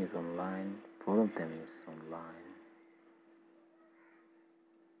anyone is online. 4 of them is online.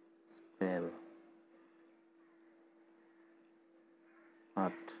 Spell.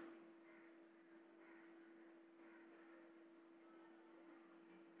 What?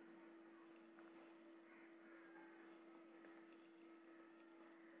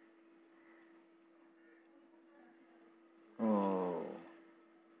 Oh.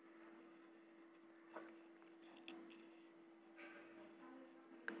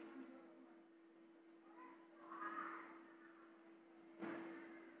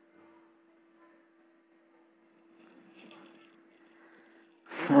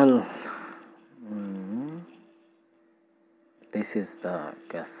 Well, this is the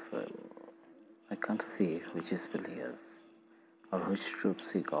castle. I can't see which is Peleus or which troops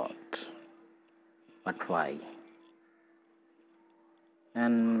he got, but why?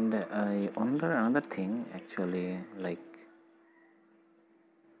 And I wonder another thing actually, like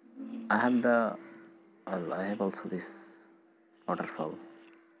I have also this waterfall.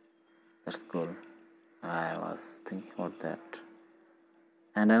 That's cool. I was thinking about that.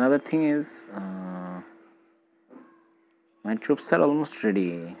 And another thing is, my troops are almost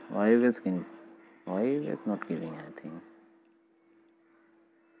ready. Why are you guys not giving anything?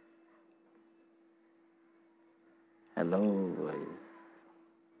 Hello, guys.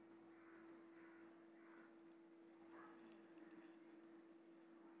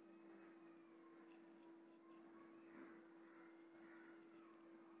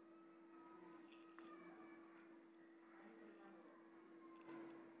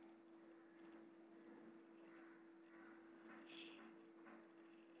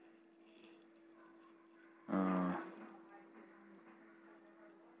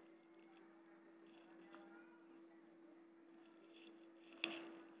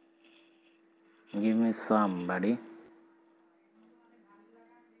 Give me some, buddy.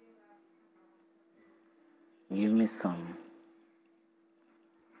 Give me some.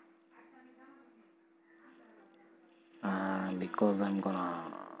 Because I'm gonna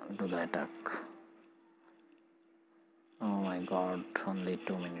do the attack. Oh my god, only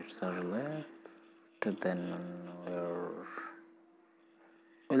 2 minutes are left. Then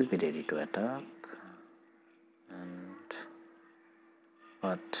we'll be ready to attack. And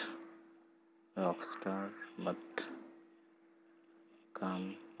but Rockstar, but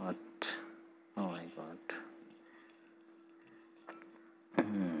come, what? Oh my god.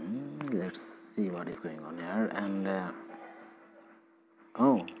 Let's see what is going on here. And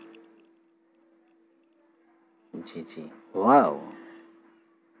oh, GG. Wow.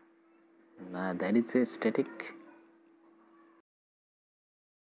 That is a static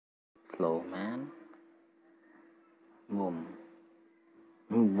flow, man. Boom.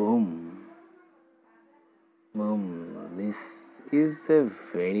 Boom. Boom. This is a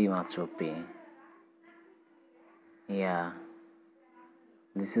very much OP. Yeah.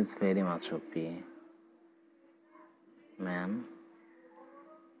 This is very much OP. Man.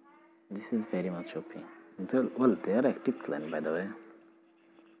 This is very much OP. Well, they are active clan, by the way.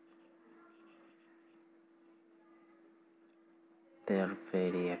 They are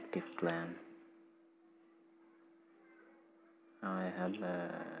very active clan. I have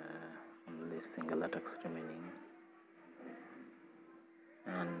only single attacks remaining,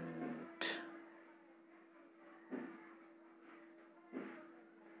 and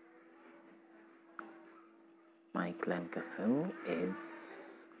my clan castle is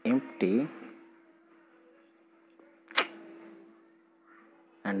empty,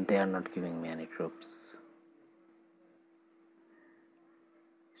 and they are not giving me any troops.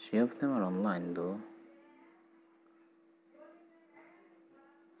 Three of them are online though.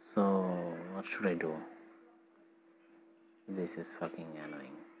 So what should I do? This is fucking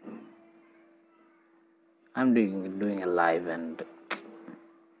annoying. I'm doing a live and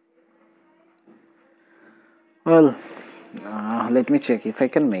well, let me check if I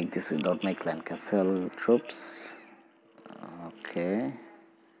can make this without my clan castle troops. Okay.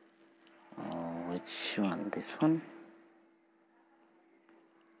 Which one? This one?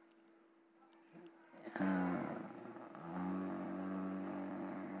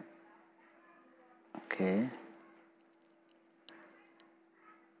 Okay.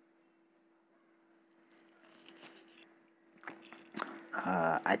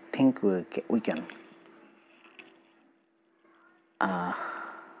 I think we can.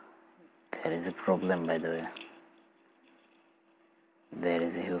 There is a problem, by the way. There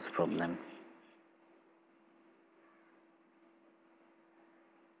is a huge problem.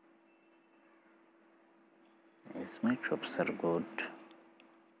 Yes, my troops are good.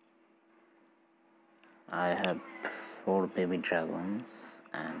 I have 4 baby dragons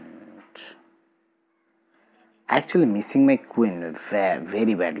and actually missing my queen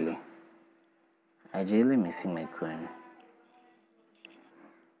very badly. I really missing my queen.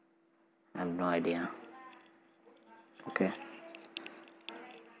 I have no idea. Okay.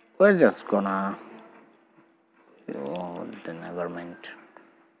 We're just gonna never mind.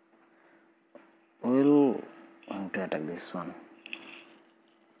 We're going to attack this one.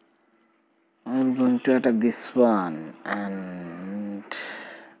 I'm going to attack this one, and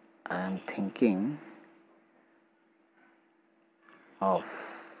I'm thinking of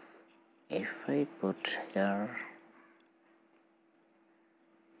if I put here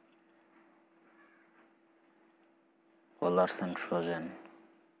Polars and Trojan.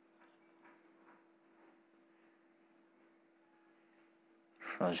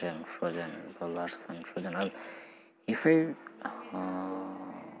 Polars and Trojan. If I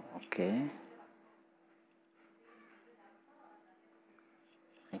okay,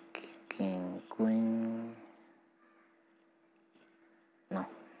 king, queen. No,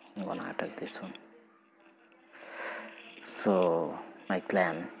 I'm gonna attack this one. So my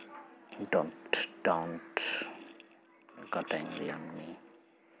clan, don't got angry on me.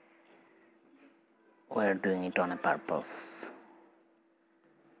 We're doing it on a purpose.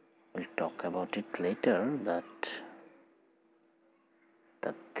 We'll talk about it later, but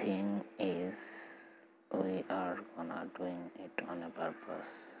the thing is we are gonna doing it on a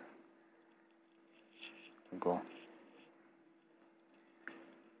purpose. Go.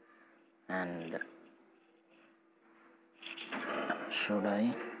 And should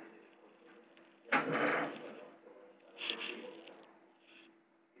I?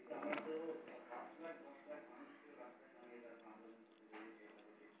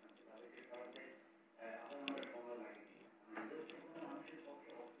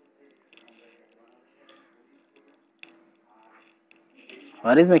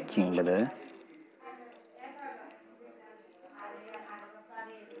 Where is my king, by the way?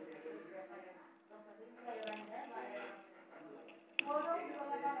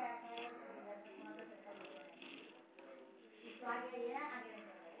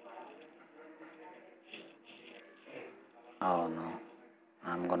 Oh no,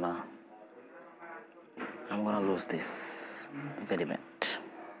 I'm gonna lose this very bad.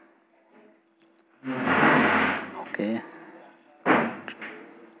 Okay.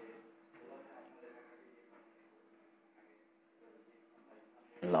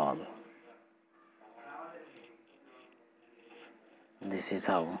 Lol. This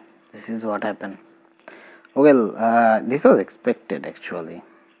is what happened. Well, this was expected actually,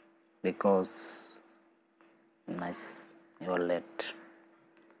 because nice, you're late.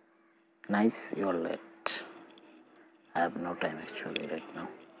 Nice, you're late. I have no time actually right now.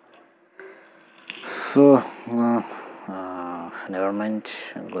 So, never mind.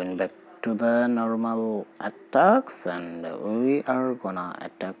 Going back to the normal attacks, and we are gonna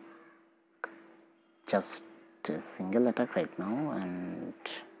attack just a single attack right now, and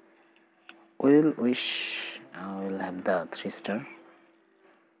we'll have the 3-star,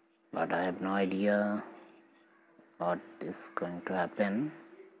 but I have no idea what is going to happen.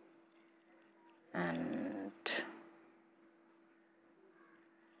 And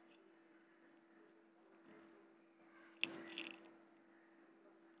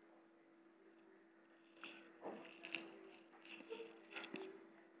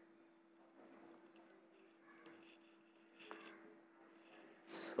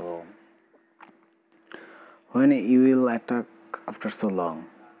so when you will attack after so long,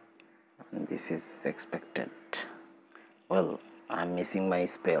 this is expected. Well, I'm missing my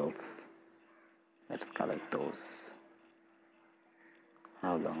spells. Let's collect those.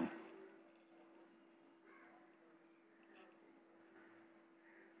 How long?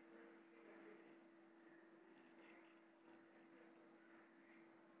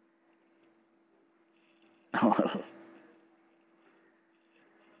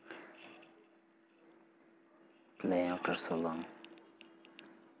 Playing after so long.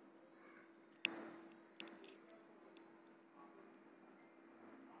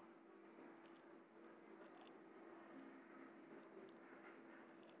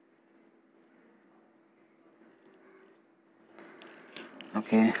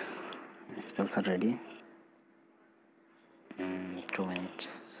 Okay, my spells are ready. 2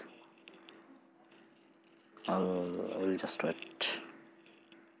 minutes. I'll just wait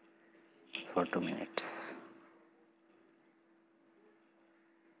for 2 minutes.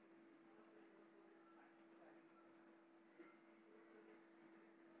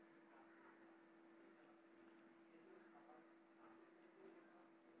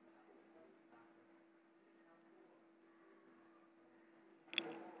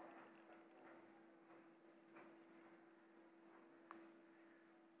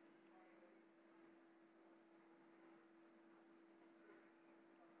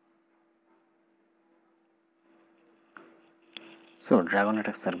 So dragon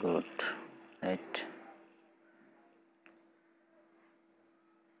attacks are good, right?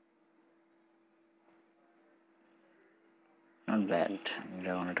 Not bad.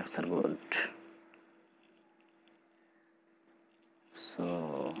 Dragon attacks are good.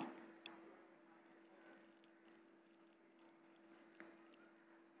 So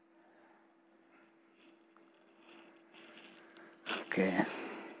okay.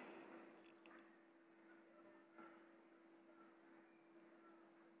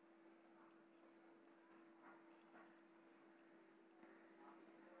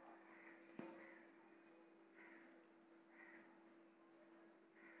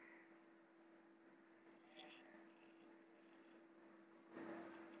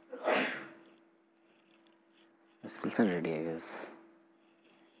 Spells are ready, I guess.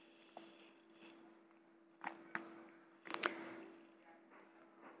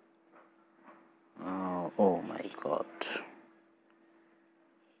 Oh my god.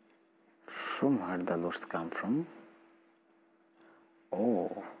 From where the lords come from?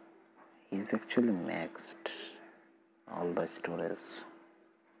 Oh, he's actually maxed all the storage,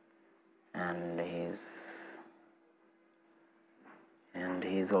 and he's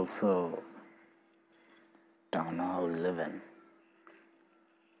also Town Hall 11.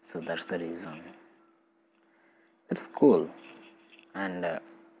 So that's the reason. It's cool. And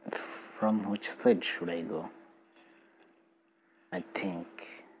from which side should I go? I think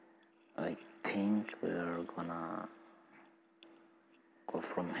we're gonna go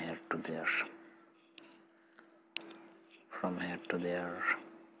from here to there. From here to there.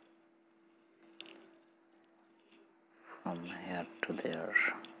 From here to there.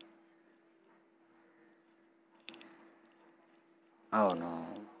 Oh no.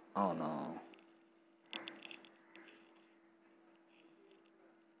 Oh no.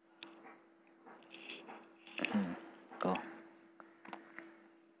 Go.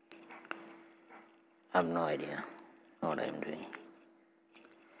 I have no idea what I'm doing.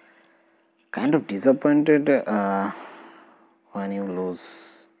 Kind of disappointed when you lose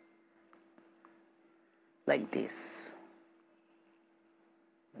like this.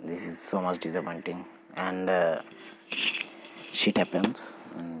 This is so much disappointing, and shit happens,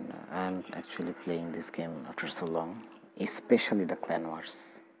 and I'm actually playing this game after so long, especially the clan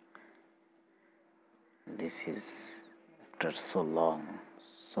wars. This is after so long,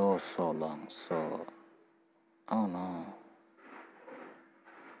 so long. So oh no.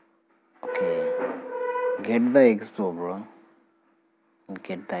 Okay, get the expo, bro.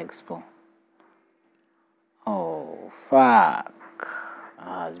 Get the expo. Oh fuck.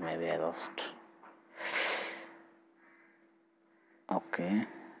 Maybe I lost. Okay.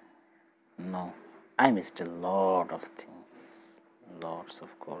 No, I missed a lot of things. Lots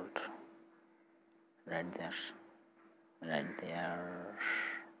of gold. Right there. Right there.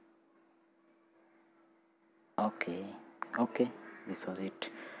 Okay. Okay. This was it.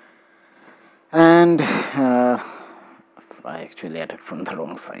 And I actually attacked from the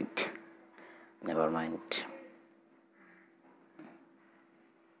wrong side. Never mind.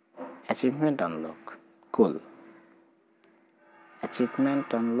 Achievement unlock. Cool.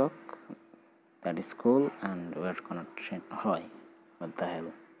 Achievement unlock. That is cool. And we're gonna train. Hi. What the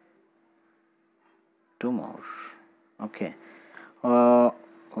hell? 2 more. Okay.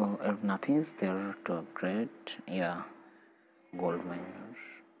 If nothing is there to upgrade. Yeah. Gold miners.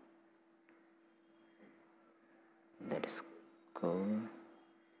 That is cool.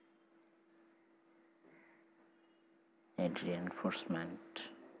 Need reinforcement.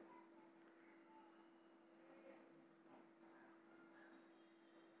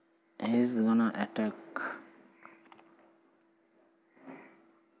 He's gonna attack.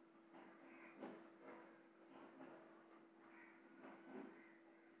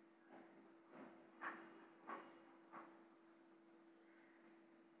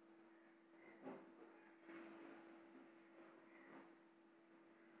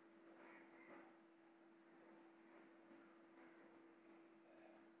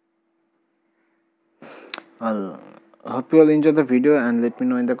 Well, I hope you all enjoy the video and let me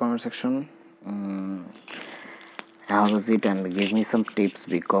know in the comment section how was it, and give me some tips,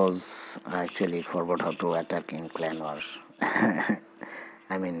 because I actually forgot how to attack in clan wars. I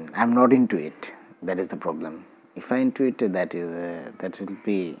mean, I'm not into it. That is the problem. If I into it, that will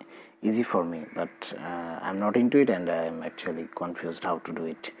be easy for me, but I'm not into it, and I'm actually confused how to do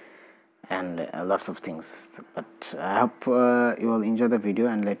it, and lots of things. But I hope you all enjoy the video,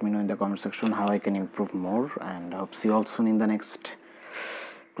 and let me know in the comment section how I can improve more, and I hope see you all soon in the next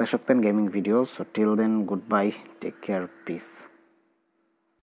Clash of Clans gaming videos. So till then, goodbye, take care, peace.